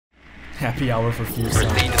Happy hour for Fuse.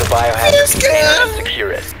 Proceed to the biohazard container and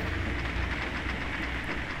secure it.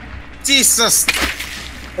 Jesus!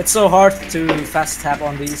 It's so hard to fast tap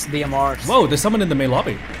on these DMRs. Whoa, there's someone in the main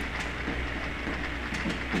lobby.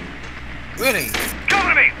 Really?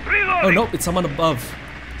 Cover me! Reloading! Oh no, it's someone above.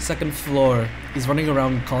 Second floor. He's running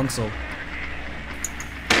around console.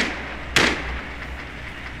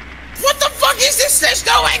 What the fuck is this slash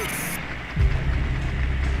doing?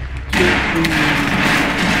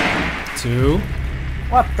 2.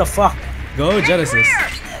 What the fuck? Go Genesis.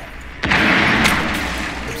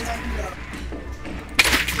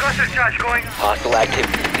 Cluster charge going. Hostile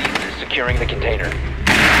activity ceases securing the container.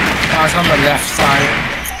 Oh, it's on the left side.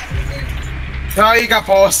 No, you got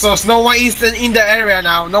postos. No one is in the area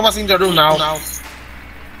now. No one's in the room now.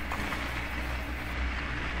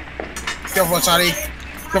 Careful, Charlie.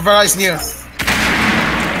 The Vera is near.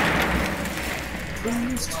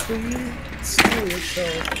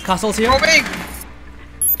 Castle's here. Moving!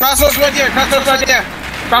 Castle's right there. Castle's right there.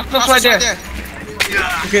 Castle's right there.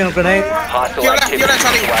 Okay, no grenade. Hostile You're left, activity you're left,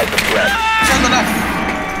 Charlie. implies the threat. It's on the left.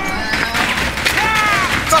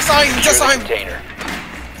 Just saw him. Just saw Secure the him. container.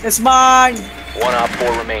 It's mine. 1 op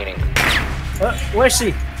 4 remaining. Where's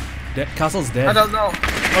she? Castle's dead. I don't know.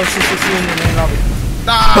 Oh, she's in the main lobby.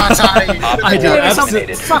 Nah, Charlie. I did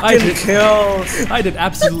Eliminated. Fucking kills. I did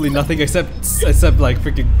absolutely nothing except like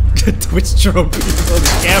freaking Twitch trophies on the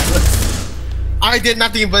cameras. I did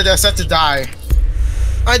nothing but set to die.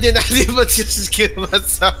 I did nothing but just kill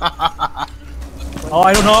myself. Oh,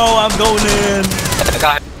 I don't know. I'm going in.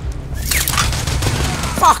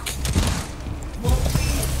 Fuck.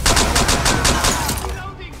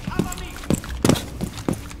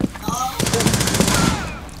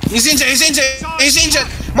 He's injured. He's injured. He's injured.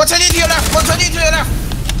 120 to your left. 120 to your left.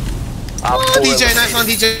 Op Oh, 4 DJ, nice eliminated. one,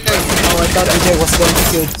 DJ. Oh, I thought DJ was going to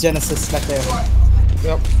kill Genesis back there.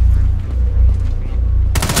 Yep.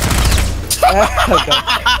 Okay.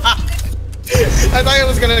 I thought he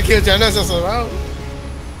was gonna kill Genesis as well.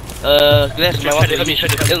 Glass, let me show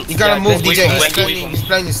you. You gotta move, DJ. He's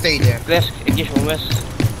playing the stage here. Glass, engage from west.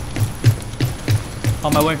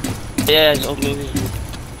 On my way. Yeah, it's open moving.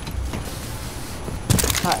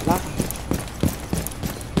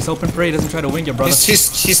 It's open prey, doesn't try to wing you, brother.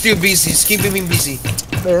 He's still busy. He's keeping him busy.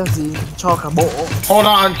 Busy. Cho cả bộ. Hold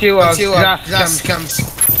on until Glass comes.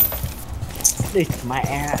 Địt mẹ,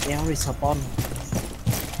 đéo respawn.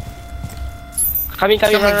 Coming,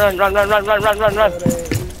 run.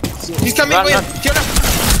 He's coming Run, with. run. Kill him.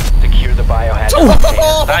 Secure the biohazard Oh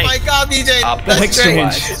container. my god, DJ. Op That 4 exchange.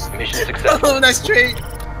 neutralized. Mission successful. Oh, nice trade.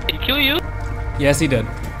 Did he kill you? Yes, he did.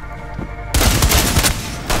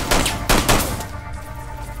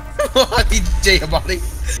 What DJ about it?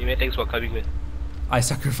 Anyway, thanks for coming, man. I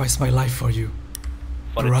sacrificed my life for you.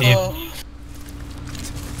 For the Brother. team.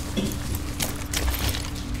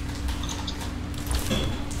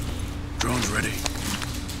 Drone's ready.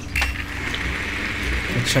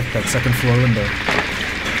 I checked that second floor window.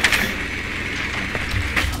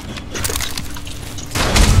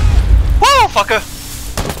 Whoa, fucker!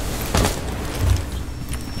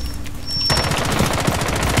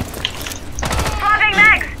 Flooding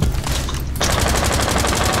next!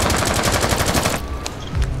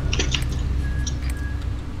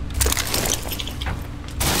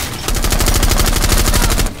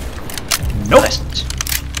 Nope.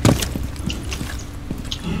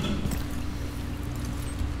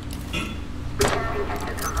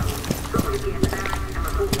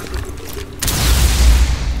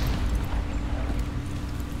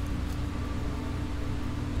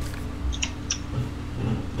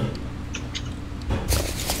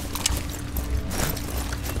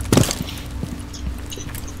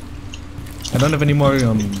 I don't have any more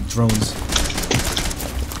drones. 1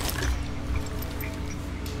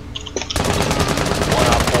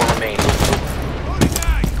 op 4 remaining.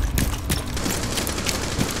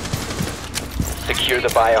 Secure the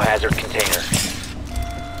biohazard container.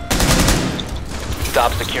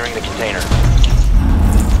 Stop securing the container.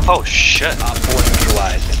 Oh shit. Op 4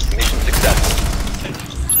 neutralized. Mission successful.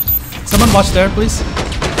 Someone watch there, please.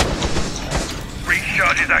 Breach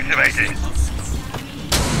charge is activated.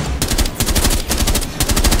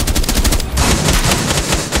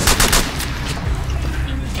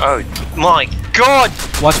 Oh my god!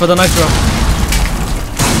 Watch for the nitro.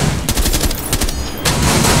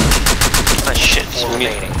 Ah shit, 4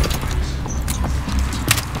 remaining.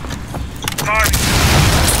 Mark!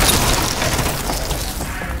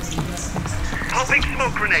 Popping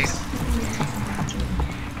smoke grenade!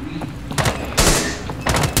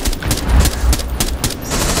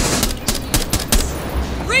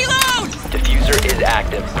 Diffuser is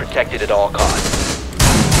active. Protected at all costs.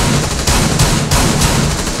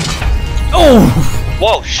 Oh!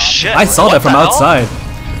 Whoa, shit. I saw What that from the hell? outside.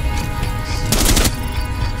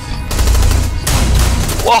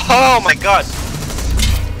 Whoa, oh my god.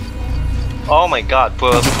 Oh my god,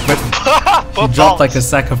 poor. He dropped like a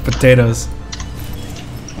sack of potatoes.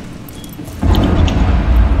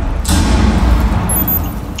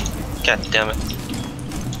 God damn it.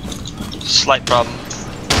 Slight problem.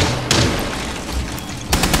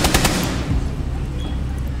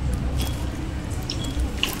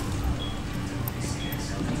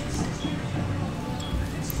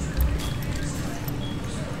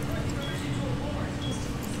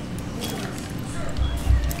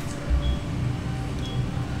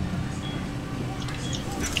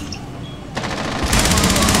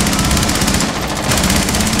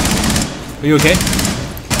 Are you okay?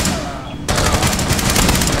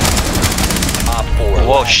 Op 4.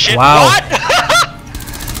 Whoa, shit. Wow. What?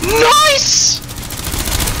 Nice!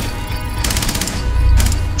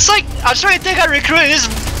 It's like, I'm trying to think how recruiting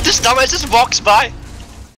this dumbass just walks by.